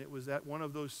together. And it was at one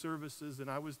of those services and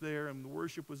I was there and the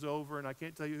worship was over and I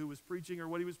can't tell you who was preaching or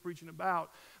what he was preaching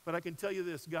about, but I can tell you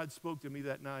this, God spoke to me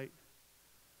that night.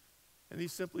 And he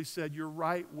simply said, you're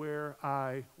right where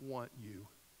I want you.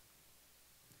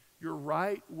 You're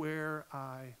right where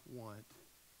I want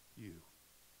you.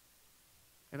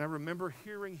 And I remember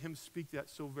hearing him speak that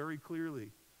so very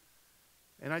clearly.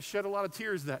 And I shed a lot of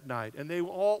tears that night. And they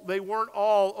weren't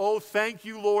all, oh, thank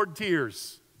you, Lord,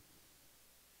 tears.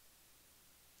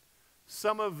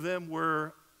 Some of them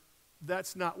were,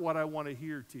 that's not what I want to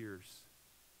hear, tears.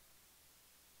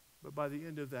 But by the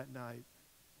end of that night,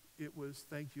 it was,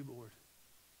 thank you, Lord.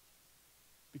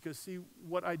 Because see,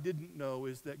 what I didn't know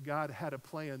is that God had a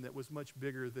plan that was much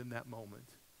bigger than that moment.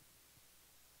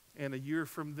 And a year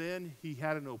from then, he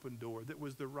had an open door that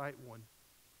was the right one.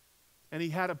 And he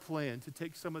had a plan to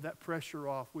take some of that pressure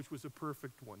off, which was a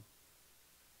perfect one.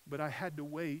 But I had to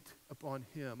wait upon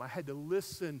him. I had to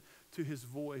listen to his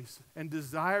voice and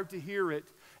desire to hear it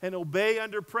and obey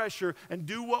under pressure and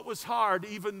do what was hard,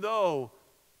 even though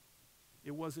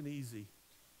it wasn't easy.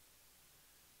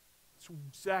 It's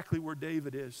exactly where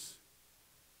David is.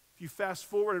 If you fast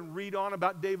forward and read on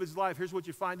about David's life, here's what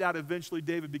you find out. Eventually,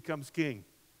 David becomes king.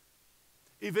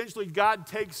 Eventually, God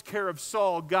takes care of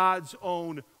Saul God's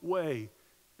own way.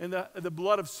 And the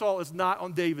blood of Saul is not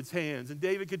on David's hands. And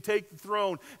David can take the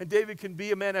throne, and David can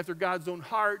be a man after God's own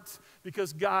heart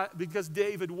because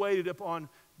David waited upon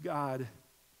God.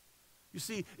 You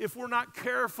see, if we're not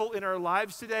careful in our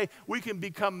lives today, we can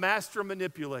become master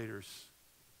manipulators.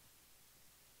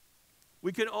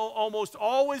 We can almost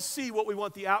always see what we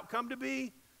want the outcome to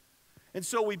be. And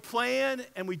so we plan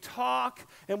and we talk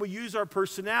and we use our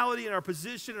personality and our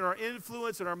position and our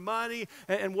influence and our money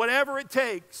and whatever it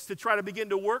takes to try to begin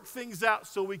to work things out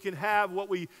so we can have what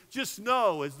we just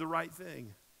know is the right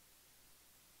thing.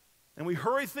 And we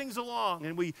hurry things along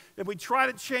and we try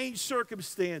to change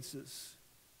circumstances.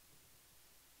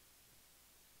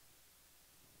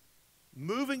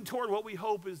 Moving toward what we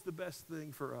hope is the best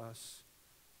thing for us.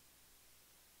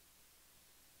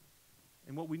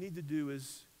 And what we need to do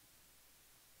is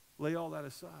lay all that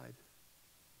aside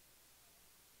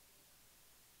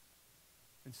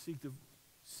and seek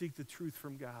the truth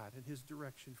from God and his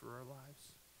direction for our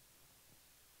lives.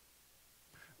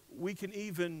 We can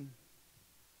even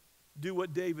do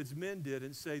what David's men did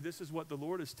and say, this is what the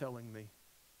Lord is telling me.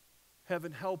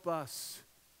 Heaven, help us.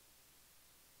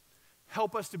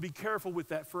 Help us to be careful with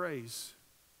that phrase.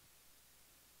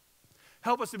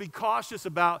 Help us to be cautious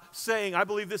about saying, I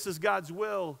believe this is God's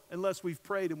will, unless we've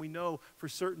prayed and we know for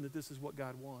certain that this is what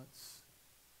God wants.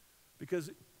 Because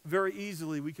very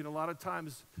easily we can a lot of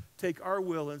times take our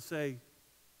will and say,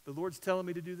 the Lord's telling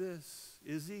me to do this.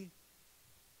 Is he?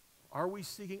 Are we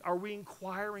seeking? Are we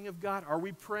inquiring of God? Are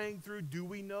we praying through? Do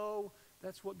we know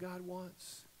that's what God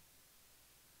wants?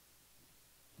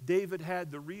 David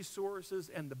had the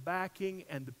resources and the backing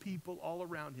and the people all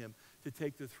around him to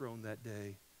take the throne that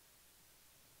day.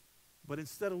 But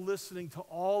instead of listening to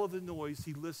all of the noise,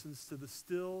 he listens to the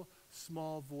still,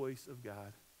 small voice of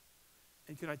God.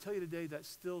 And can I tell you today, that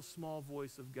still, small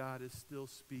voice of God is still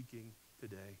speaking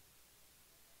today.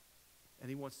 And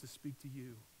he wants to speak to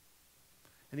you.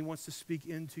 And he wants to speak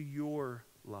into your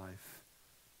life.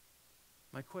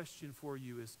 My question for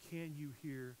you is, can you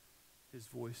hear his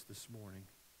voice this morning?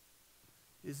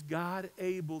 Is God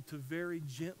able to very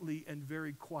gently and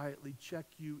very quietly check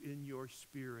you in your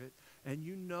spirit, and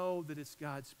you know that it's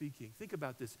God speaking? Think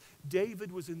about this.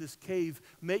 David was in this cave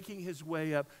making his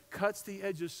way up, cuts the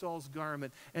edge of Saul's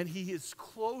garment, and he is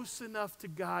close enough to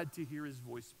God to hear his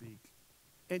voice speak.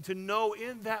 And to know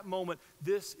in that moment,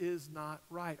 this is not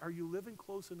right. Are you living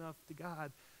close enough to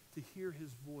God to hear his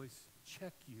voice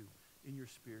check you in your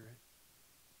spirit?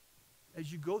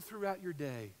 As you go throughout your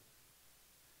day,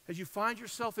 as you find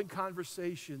yourself in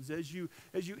conversations, as you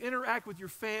interact with your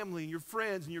family and your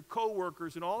friends and your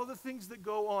coworkers and all of the things that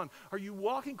go on, are you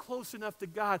walking close enough to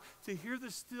God to hear the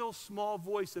still small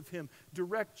voice of him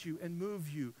direct you and move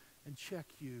you and check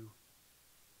you?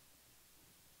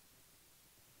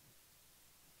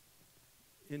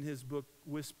 In his book,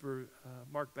 Whisper,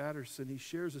 Mark Batterson, he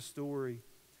shares a story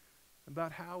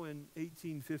about how in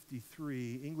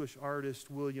 1853, English artist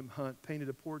William Hunt painted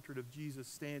a portrait of Jesus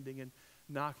standing and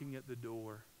knocking at the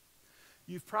door.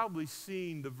 You've probably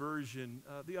seen the version,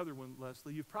 the other one,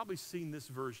 Leslie, you've probably seen this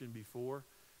version before.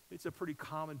 It's a pretty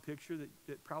common picture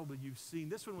that probably you've seen.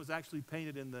 This one was actually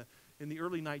painted in the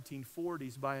early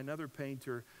 1940s by another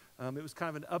painter. It was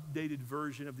kind of an updated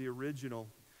version of the original.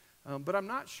 But I'm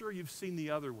not sure you've seen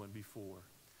the other one before.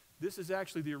 This is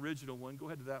actually the original one. Go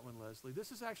ahead to that one, Leslie.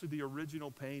 This is actually the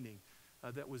original painting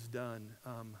that was done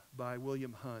by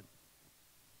William Hunt.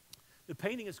 The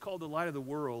painting is called The Light of the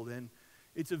World, and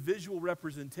it's a visual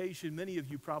representation, many of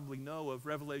you probably know, of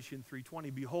Revelation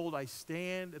 3:20. Behold, I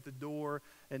stand at the door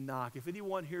and knock. If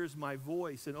anyone hears my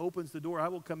voice and opens the door, I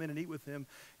will come in and eat with him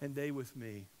and they with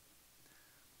me.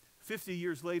 50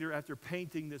 years later, after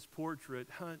painting this portrait,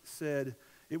 Hunt said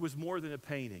it was more than a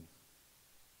painting.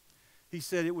 He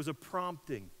said it was a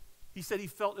prompting. He said he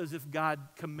felt as if God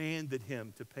commanded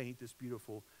him to paint this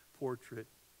beautiful portrait.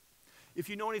 If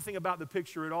you know anything about the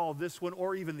picture at all, this one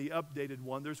or even the updated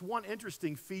one, there's one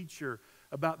interesting feature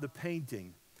about the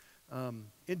painting.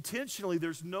 Intentionally,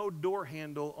 there's no door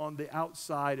handle on the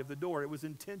outside of the door. It was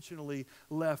intentionally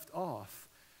left off.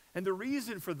 And the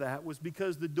reason for that was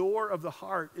because the door of the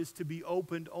heart is to be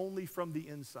opened only from the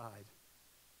inside.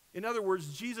 In other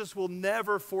words, Jesus will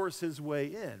never force his way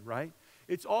in, right?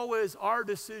 It's always our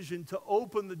decision to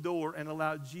open the door and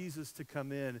allow Jesus to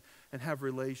come in and have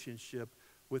relationship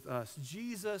with us.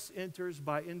 Jesus enters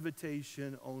by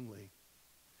invitation only.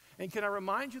 And can I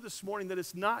remind you this morning that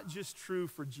it's not just true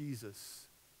for Jesus,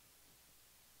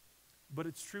 but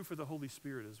it's true for the Holy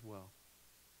Spirit as well.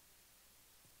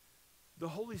 The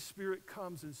Holy Spirit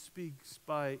comes and speaks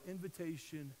by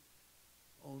invitation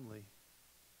only.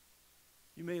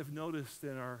 You may have noticed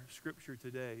in our scripture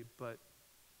today, but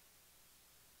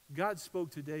God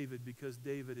spoke to David because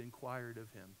David inquired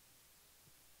of him.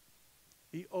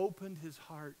 He opened his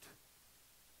heart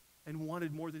and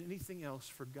wanted more than anything else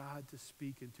for God to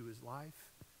speak into his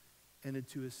life and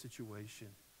into his situation.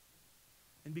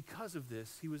 And because of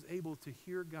this, he was able to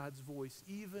hear God's voice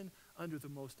even under the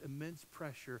most immense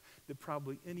pressure that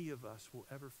probably any of us will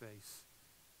ever face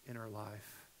in our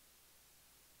life.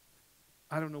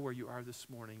 I don't know where you are this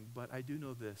morning, but I do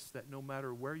know this, that no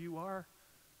matter where you are,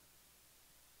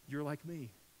 you're like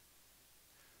me.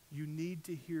 You need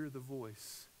to hear the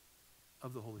voice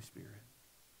of the Holy Spirit.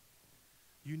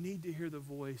 You need to hear the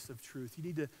voice of truth. You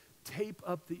need to tape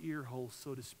up the ear holes,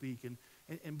 so to speak,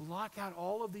 and block out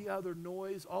all of the other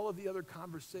noise, all of the other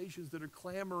conversations that are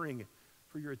clamoring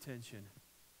for your attention.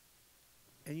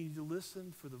 And you need to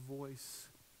listen for the voice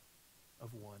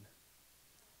of one.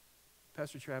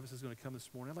 Pastor Travis is going to come this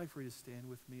morning. I'd like for you to stand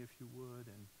with me if you would.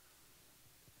 And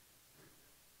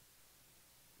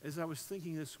as I was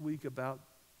thinking this week about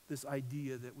this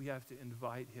idea that we have to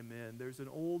invite him in, there's an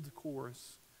old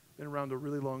chorus, been around a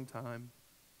really long time,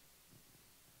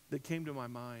 that came to my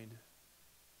mind.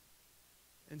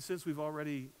 And since we've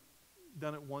already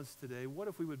done it once today, what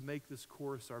if we would make this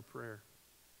chorus our prayer?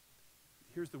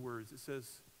 Here's the words. It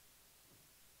says,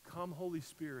 "Come, Holy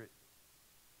Spirit,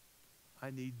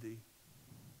 I need thee.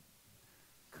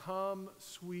 Come,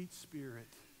 sweet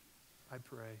Spirit, I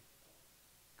pray.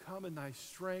 Come in thy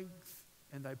strength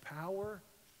and thy power."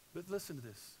 But listen to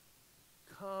this.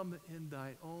 "Come in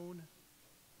thy own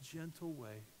gentle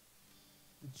way."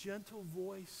 The gentle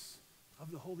voice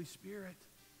of the Holy Spirit.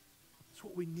 It's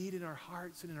what we need in our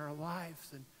hearts and in our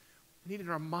lives, and we need in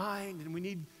our mind, and we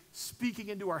need speaking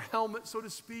into our helmet, so to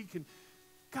speak. And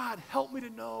God, help me to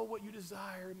know what you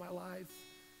desire in my life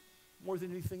more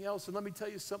than anything else. And let me tell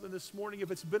you something this morning.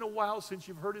 If it's been a while since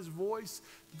you've heard his voice,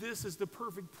 this is the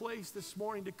perfect place this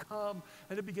morning to come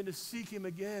and to begin to seek him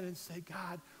again and say,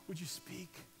 "God, would you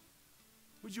speak?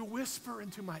 Would you whisper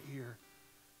into my ear?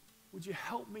 Would you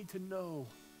help me to know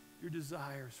your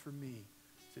desires for me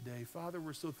today. Father,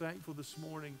 we're so thankful this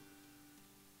morning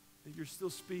that you're still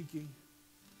speaking.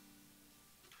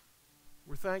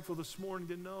 We're thankful this morning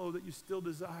to know that you still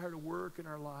desire to work in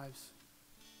our lives.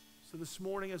 So this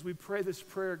morning as we pray this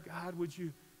prayer, God, would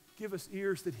you give us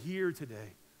ears that hear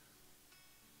today?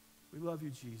 We love you,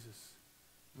 Jesus.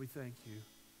 We thank you.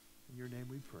 In your name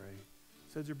we pray.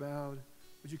 Heads are bowed.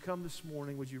 Would you come this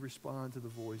morning? Would you respond to the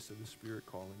voice of the Spirit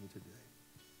calling you today?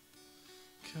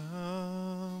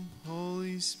 Come,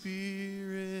 Holy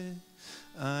Spirit,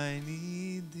 I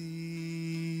need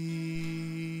thee.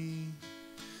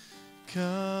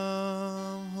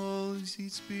 Come, Holy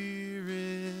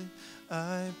Spirit,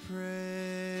 I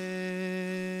pray.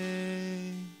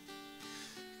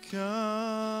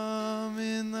 Come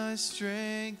in thy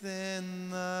strength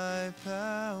and thy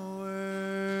power.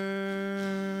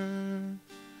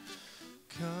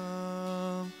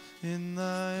 Come in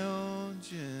thy own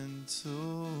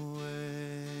gentle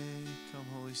way. Come,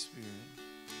 Holy Spirit.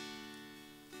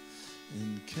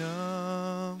 And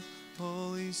come,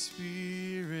 Holy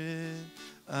Spirit,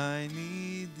 I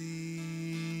need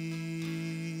thee.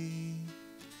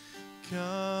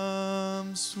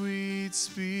 Come, sweet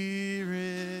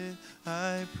Spirit,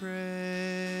 I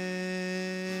pray.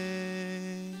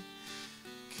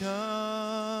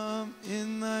 Come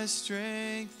in thy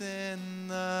strength and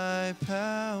thy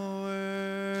power.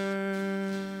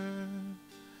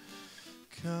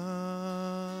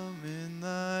 Come in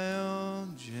thy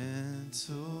own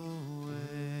gentle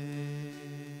way.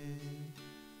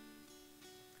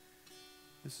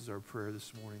 This is our prayer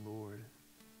this morning, Lord.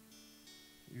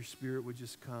 Your Spirit would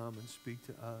just come and speak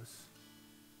to us.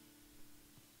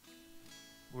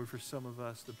 Lord, for some of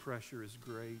us, the pressure is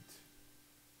great.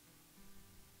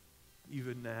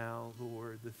 Even now,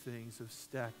 Lord, the things have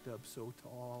stacked up so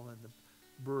tall and the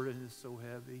burden is so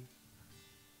heavy.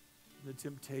 The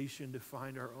temptation to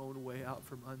find our own way out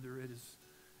from under it is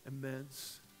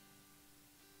immense.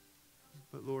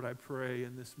 But Lord, I pray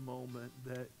in this moment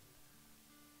that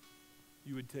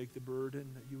you would take the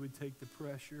burden, that you would take the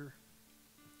pressure,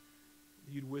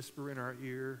 that you'd whisper in our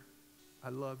ear, I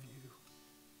love you.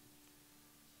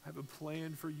 I have a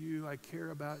plan for you. I care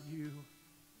about you.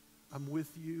 I'm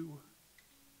with you.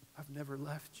 I've never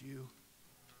left you.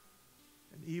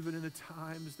 And even in the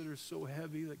times that are so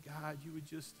heavy, that God, you would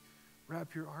just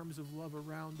wrap your arms of love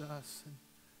around us and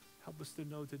help us to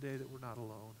know today that we're not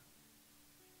alone.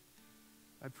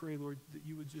 I pray, Lord, that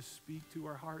you would just speak to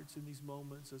our hearts in these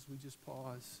moments as we just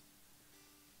pause.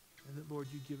 And that, Lord,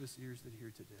 you give us ears that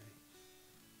hear today.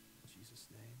 In Jesus'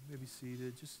 name. You may be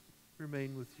seated. Just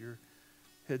remain with your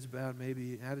heads bowed,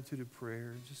 maybe attitude of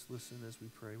prayer, and just listen as we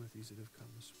pray with these that have come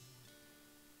this morning.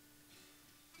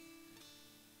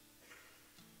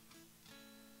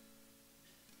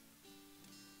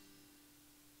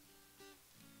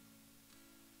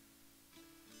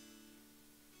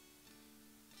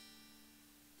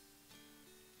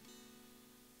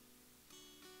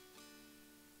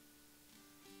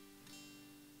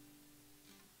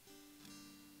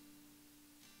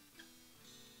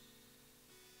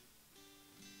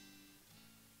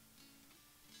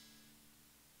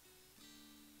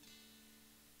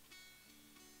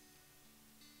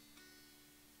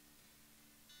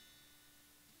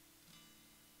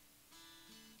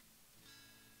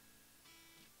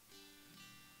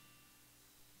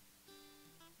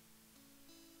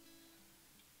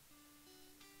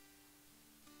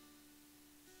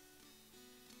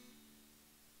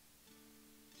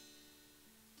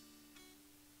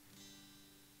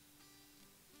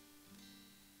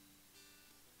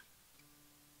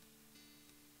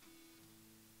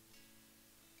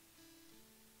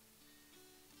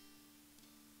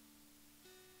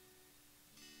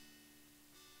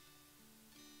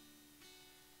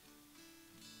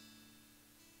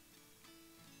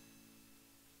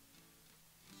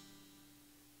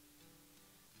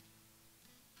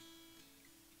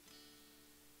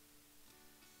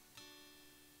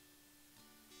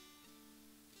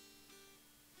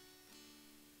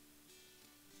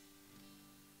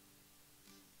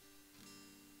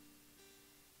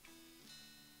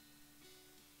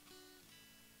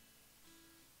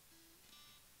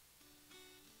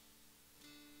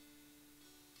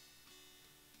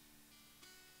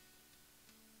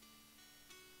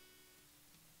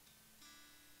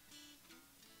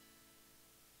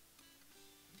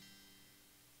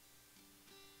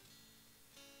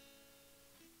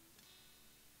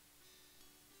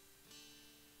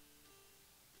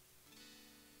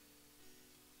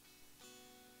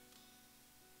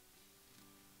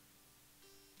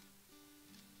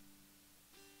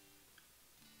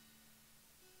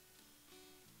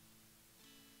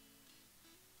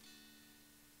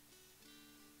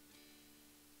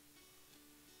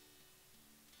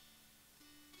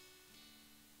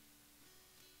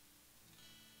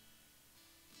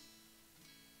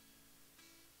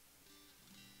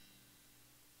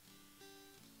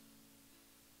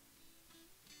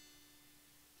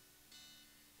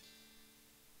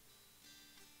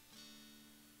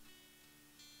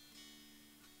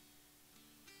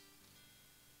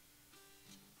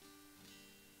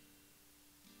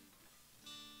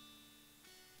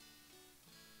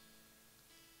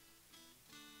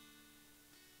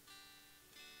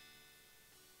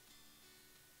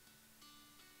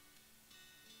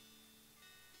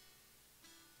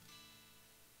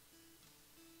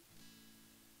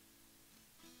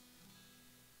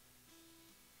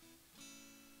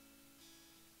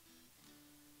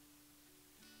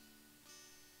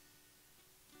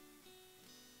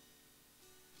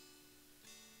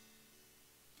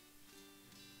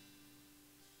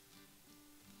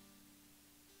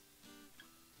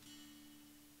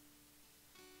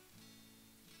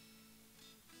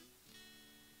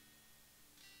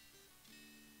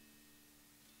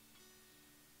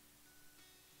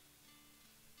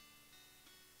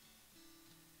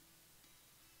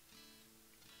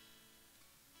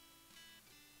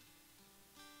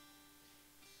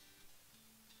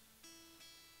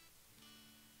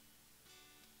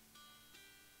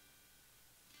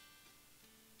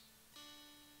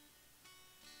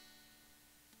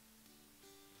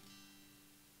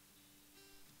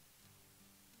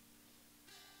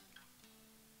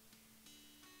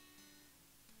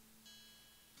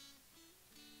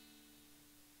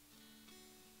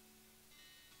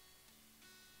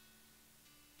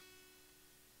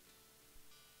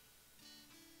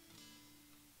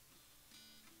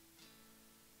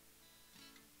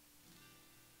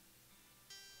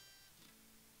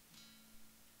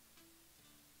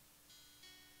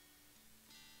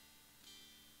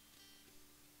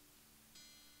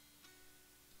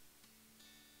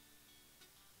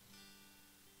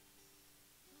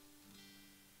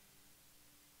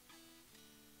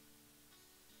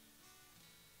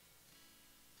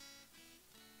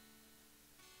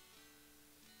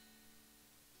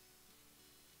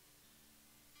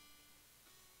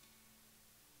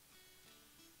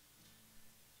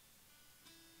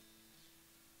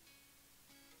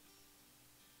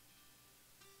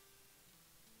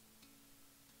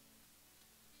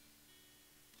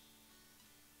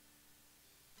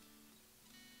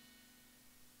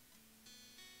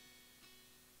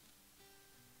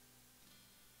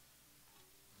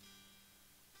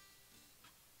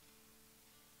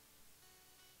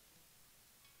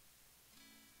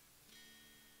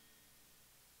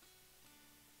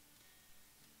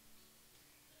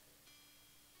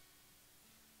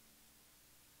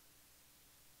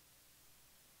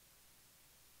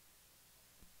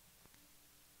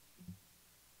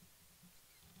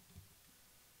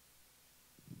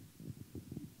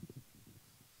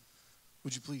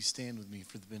 Would you please stand with me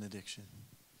for the benediction?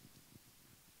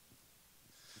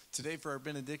 Today for our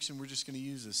benediction, we're just going to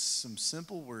use some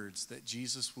simple words that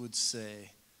Jesus would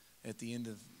say at the end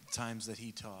of times that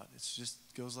he taught. It just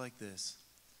goes like this.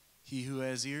 He who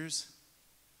has ears,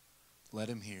 let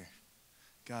him hear.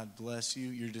 God bless you.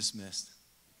 You're dismissed.